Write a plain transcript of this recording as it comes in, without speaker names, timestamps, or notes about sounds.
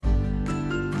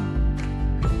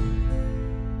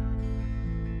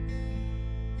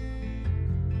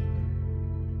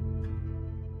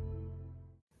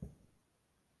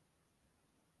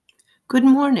Good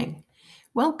morning.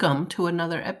 Welcome to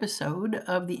another episode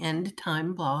of the End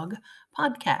Time Blog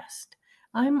podcast.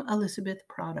 I'm Elizabeth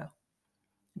Prado.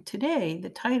 Today, the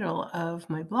title of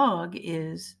my blog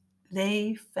is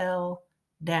They Fell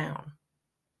Down.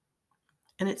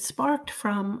 And it sparked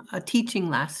from a teaching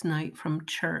last night from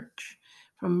church,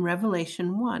 from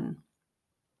Revelation 1.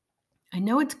 I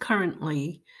know it's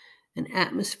currently an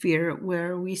atmosphere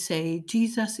where we say,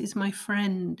 Jesus is my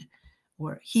friend,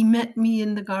 or He met me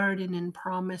in the garden and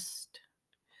promised,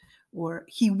 or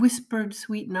He whispered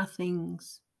sweet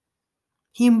nothings.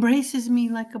 He embraces me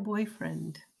like a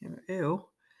boyfriend. Ew.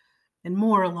 And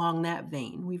more along that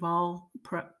vein. We've all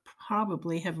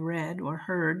probably have read or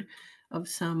heard of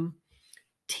some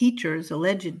teachers,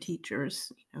 alleged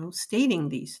teachers, stating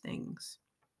these things.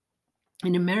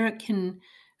 In American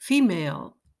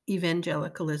female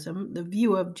evangelicalism, the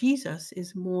view of Jesus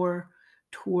is more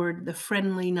toward the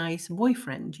friendly, nice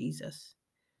boyfriend Jesus.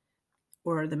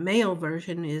 Or the male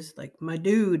version is like my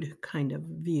dude kind of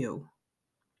view.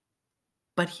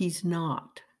 But he's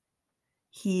not.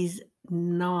 He's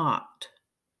not.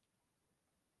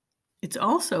 It's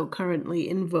also currently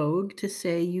in vogue to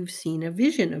say you've seen a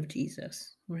vision of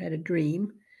Jesus or had a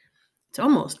dream. It's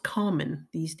almost common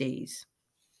these days.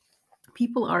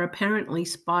 People are apparently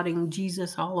spotting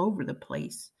Jesus all over the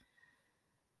place.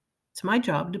 It's my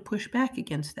job to push back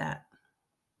against that.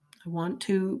 I want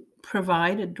to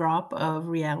provide a drop of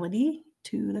reality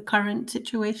to the current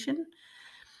situation.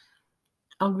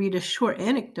 I'll read a short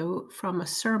anecdote from a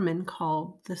sermon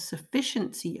called The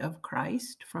Sufficiency of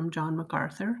Christ from John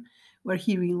MacArthur, where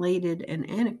he related an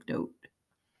anecdote.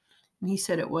 And he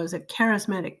said it was a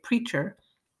charismatic preacher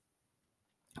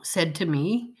said to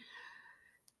me,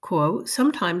 quote,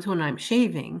 sometimes when I'm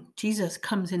shaving, Jesus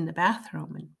comes in the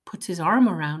bathroom and puts his arm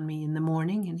around me in the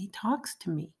morning and he talks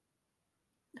to me.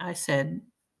 I said,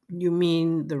 you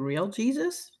mean the real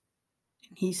Jesus?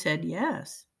 And he said,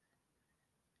 yes.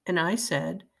 And I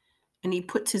said, and he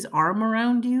puts his arm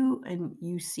around you and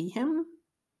you see him?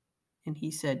 And he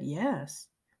said, yes.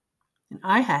 And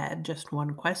I had just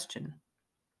one question.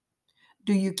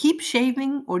 Do you keep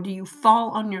shaving or do you fall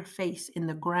on your face in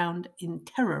the ground in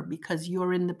terror because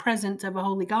you're in the presence of a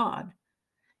holy God?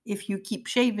 If you keep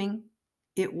shaving,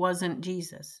 it wasn't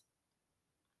Jesus.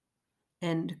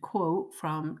 End quote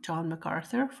from John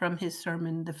MacArthur from his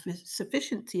sermon, The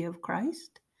Sufficiency of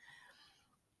Christ.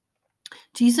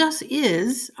 Jesus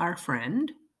is our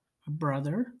friend, a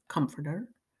brother, comforter,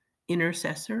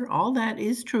 intercessor. All that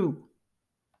is true.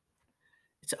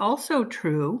 It's also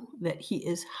true that he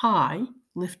is high,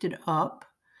 lifted up,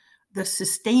 the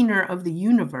sustainer of the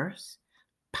universe,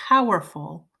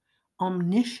 powerful,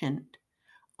 omniscient,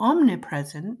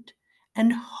 omnipresent,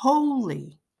 and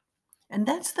holy. And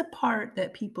that's the part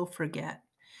that people forget.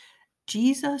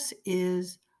 Jesus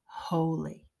is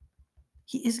holy.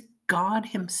 He is God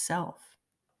himself.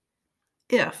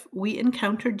 If we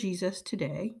encounter Jesus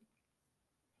today,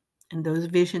 and those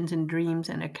visions and dreams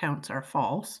and accounts are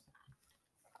false,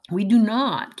 we do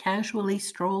not casually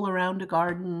stroll around a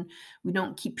garden. We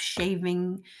don't keep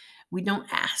shaving. We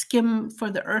don't ask him for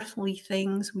the earthly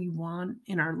things we want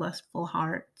in our lustful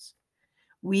hearts.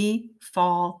 We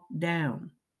fall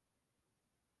down.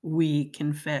 We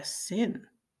confess sin.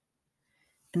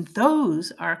 And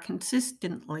those are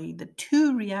consistently the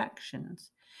two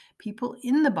reactions people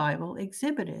in the Bible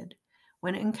exhibited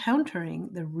when encountering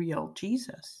the real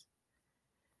Jesus.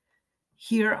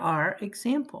 Here are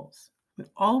examples. We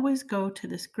always go to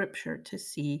the scripture to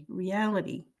see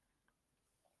reality.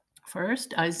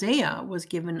 First, Isaiah was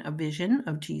given a vision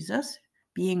of Jesus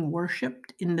being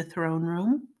worshipped in the throne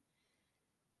room.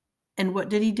 And what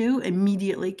did he do?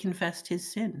 Immediately confessed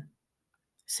his sin,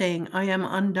 saying, I am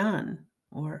undone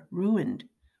or ruined.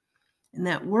 And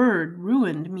that word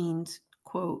ruined means,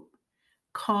 quote,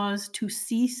 cause to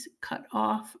cease, cut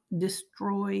off,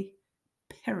 destroy,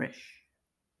 perish.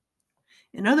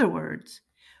 In other words,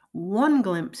 one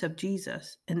glimpse of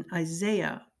Jesus, and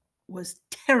Isaiah was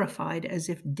terrified as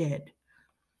if dead.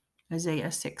 Isaiah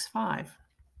 6:5.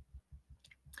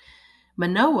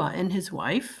 Manoah and his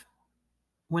wife,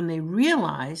 when they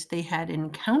realized they had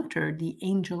encountered the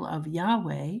angel of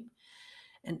Yahweh,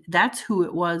 and that's who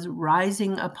it was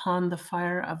rising upon the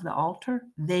fire of the altar,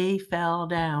 they fell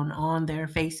down on their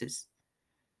faces.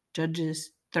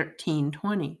 Judges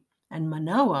 13:20. And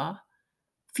Manoah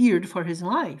feared for his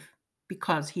life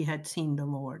because he had seen the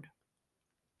Lord.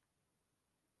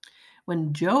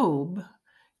 When Job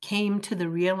came to the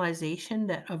realization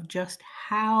that of just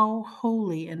how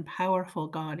holy and powerful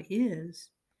God is,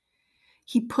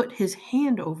 he put his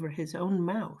hand over his own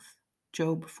mouth,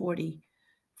 Job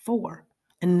 44,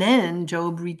 And then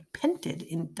Job repented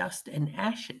in dust and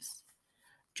ashes.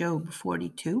 Job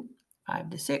 42,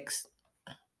 5-6.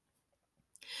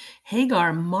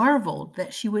 Hagar marveled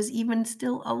that she was even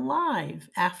still alive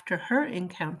after her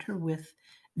encounter with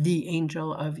the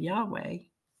angel of Yahweh.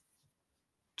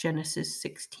 Genesis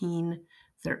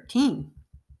 16:13.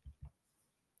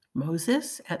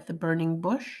 Moses at the burning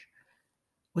bush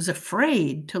was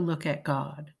afraid to look at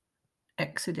God.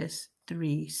 Exodus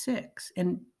 3:6.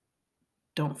 And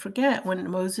don't forget, when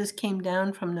Moses came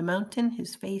down from the mountain,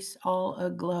 his face all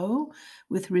aglow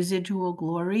with residual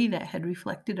glory that had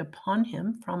reflected upon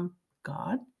him from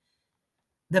God,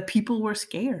 the people were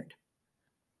scared.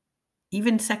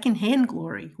 Even secondhand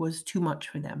glory was too much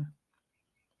for them.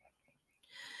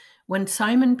 When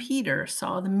Simon Peter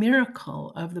saw the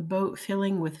miracle of the boat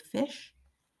filling with fish,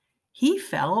 he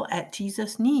fell at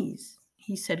Jesus' knees.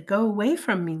 He said, "Go away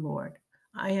from me, Lord.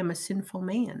 I am a sinful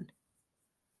man."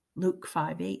 Luke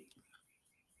 5:8.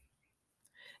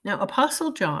 Now,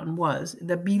 Apostle John was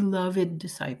the beloved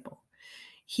disciple.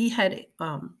 He had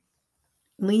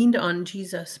leaned on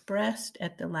Jesus' breast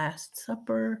at the Last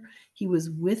Supper. He was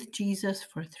with Jesus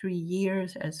for 3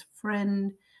 years as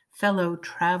friend, fellow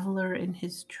traveler in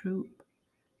his troop.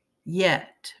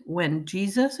 Yet, when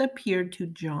Jesus appeared to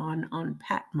John on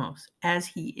Patmos, as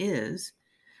he is,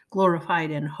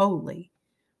 glorified and holy,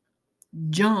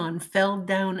 John fell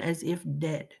down as if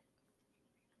dead.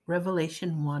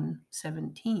 Revelation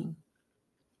 1:17.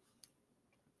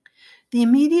 The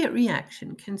immediate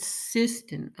reaction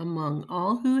consistent among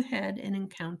all who had an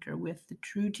encounter with the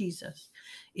true Jesus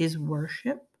is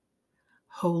worship,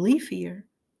 holy fear,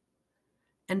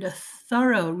 and a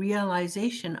thorough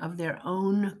realization of their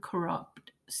own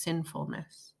corrupt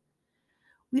sinfulness.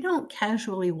 We don't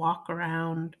casually walk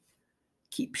around,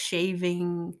 keep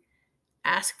shaving,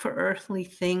 ask for earthly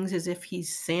things as if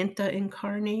he's Santa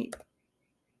incarnate.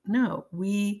 No,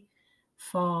 we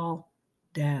fall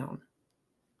down.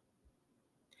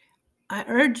 I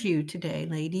urge you today,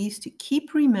 ladies, to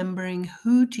keep remembering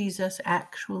who Jesus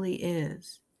actually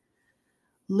is.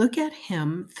 Look at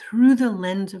him through the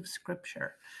lens of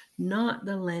Scripture, not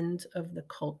the lens of the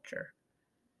culture.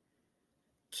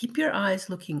 Keep your eyes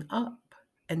looking up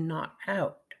and not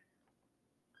out.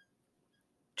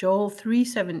 Joel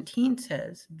 3:17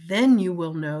 says, "Then you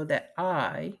will know that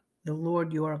I, the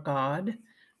Lord your God,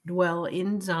 dwell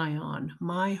in Zion,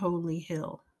 my holy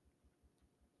hill."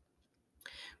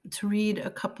 Let's read a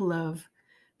couple of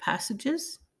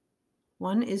passages.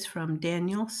 One is from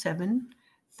Daniel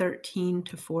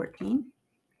 7:13-14.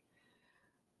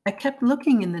 I kept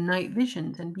looking in the night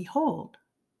visions, and behold,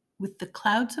 with the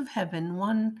clouds of heaven,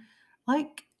 one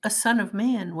like a son of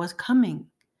man was coming,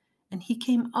 and he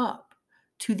came up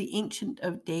to the Ancient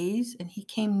of Days, and he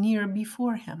came near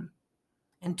before him.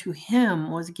 And to him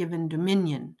was given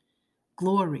dominion,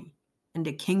 glory, and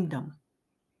a kingdom,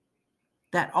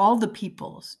 that all the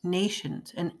peoples,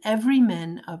 nations, and every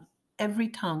man of every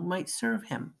tongue might serve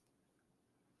him.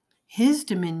 His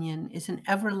dominion is an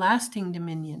everlasting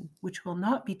dominion which will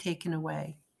not be taken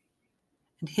away,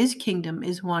 and his kingdom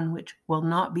is one which will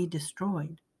not be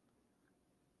destroyed.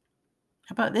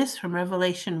 How about this from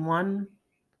Revelation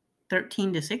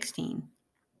 1:13-16?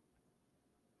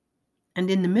 And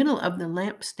in the middle of the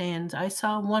lampstands I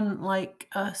saw one like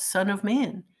a son of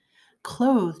man,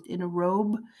 clothed in a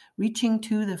robe reaching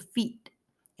to the feet,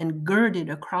 and girded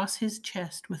across his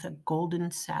chest with a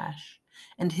golden sash.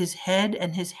 And his head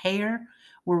and his hair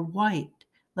were white,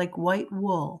 like white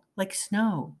wool, like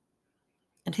snow.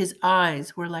 And his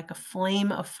eyes were like a flame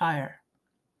of fire.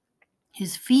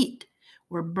 His feet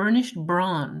were burnished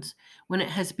bronze when it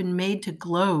has been made to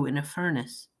glow in a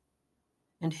furnace.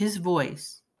 And his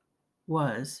voice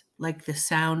was like the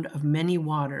sound of many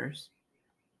waters,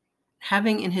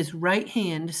 having in his right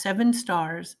hand 7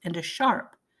 stars and a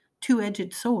sharp,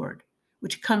 2-edged sword,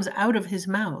 which comes out of his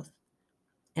mouth.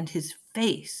 And his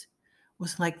face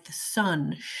was like the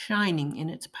sun shining in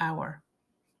its power.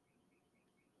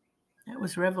 That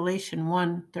was Revelation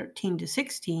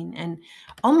 1:13-16. And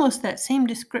almost that same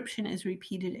description is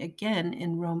repeated again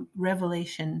in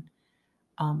Revelation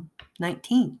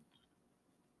 19.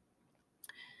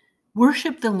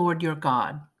 Worship the Lord your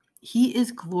God. He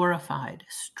is glorified,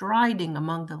 striding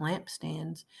among the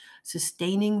lampstands,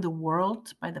 sustaining the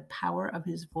worlds by the power of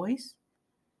his voice.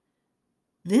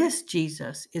 This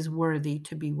Jesus is worthy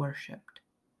to be worshiped.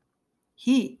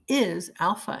 He is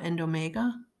Alpha and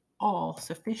Omega, all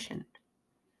sufficient.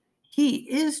 He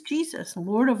is Jesus,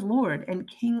 Lord of Lords and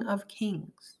King of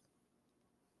Kings.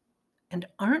 And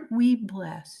aren't we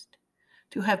blessed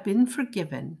to have been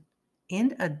forgiven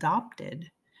and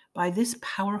adopted by this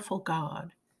powerful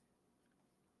God,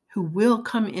 who will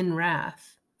come in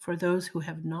wrath for those who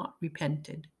have not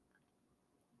repented.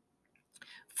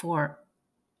 For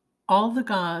all the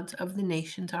gods of the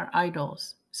nations are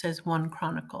idols, says 1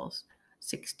 Chronicles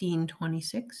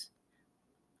 16:26.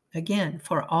 Again,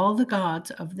 for all the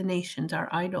gods of the nations are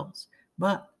idols,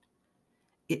 but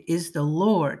it is the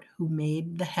Lord who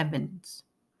made the heavens.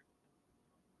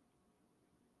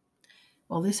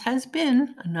 Well, this has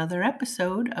been another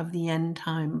episode of the End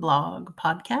Time Blog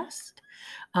podcast.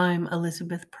 I'm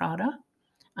Elizabeth Prada.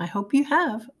 I hope you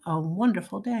have a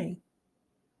wonderful day.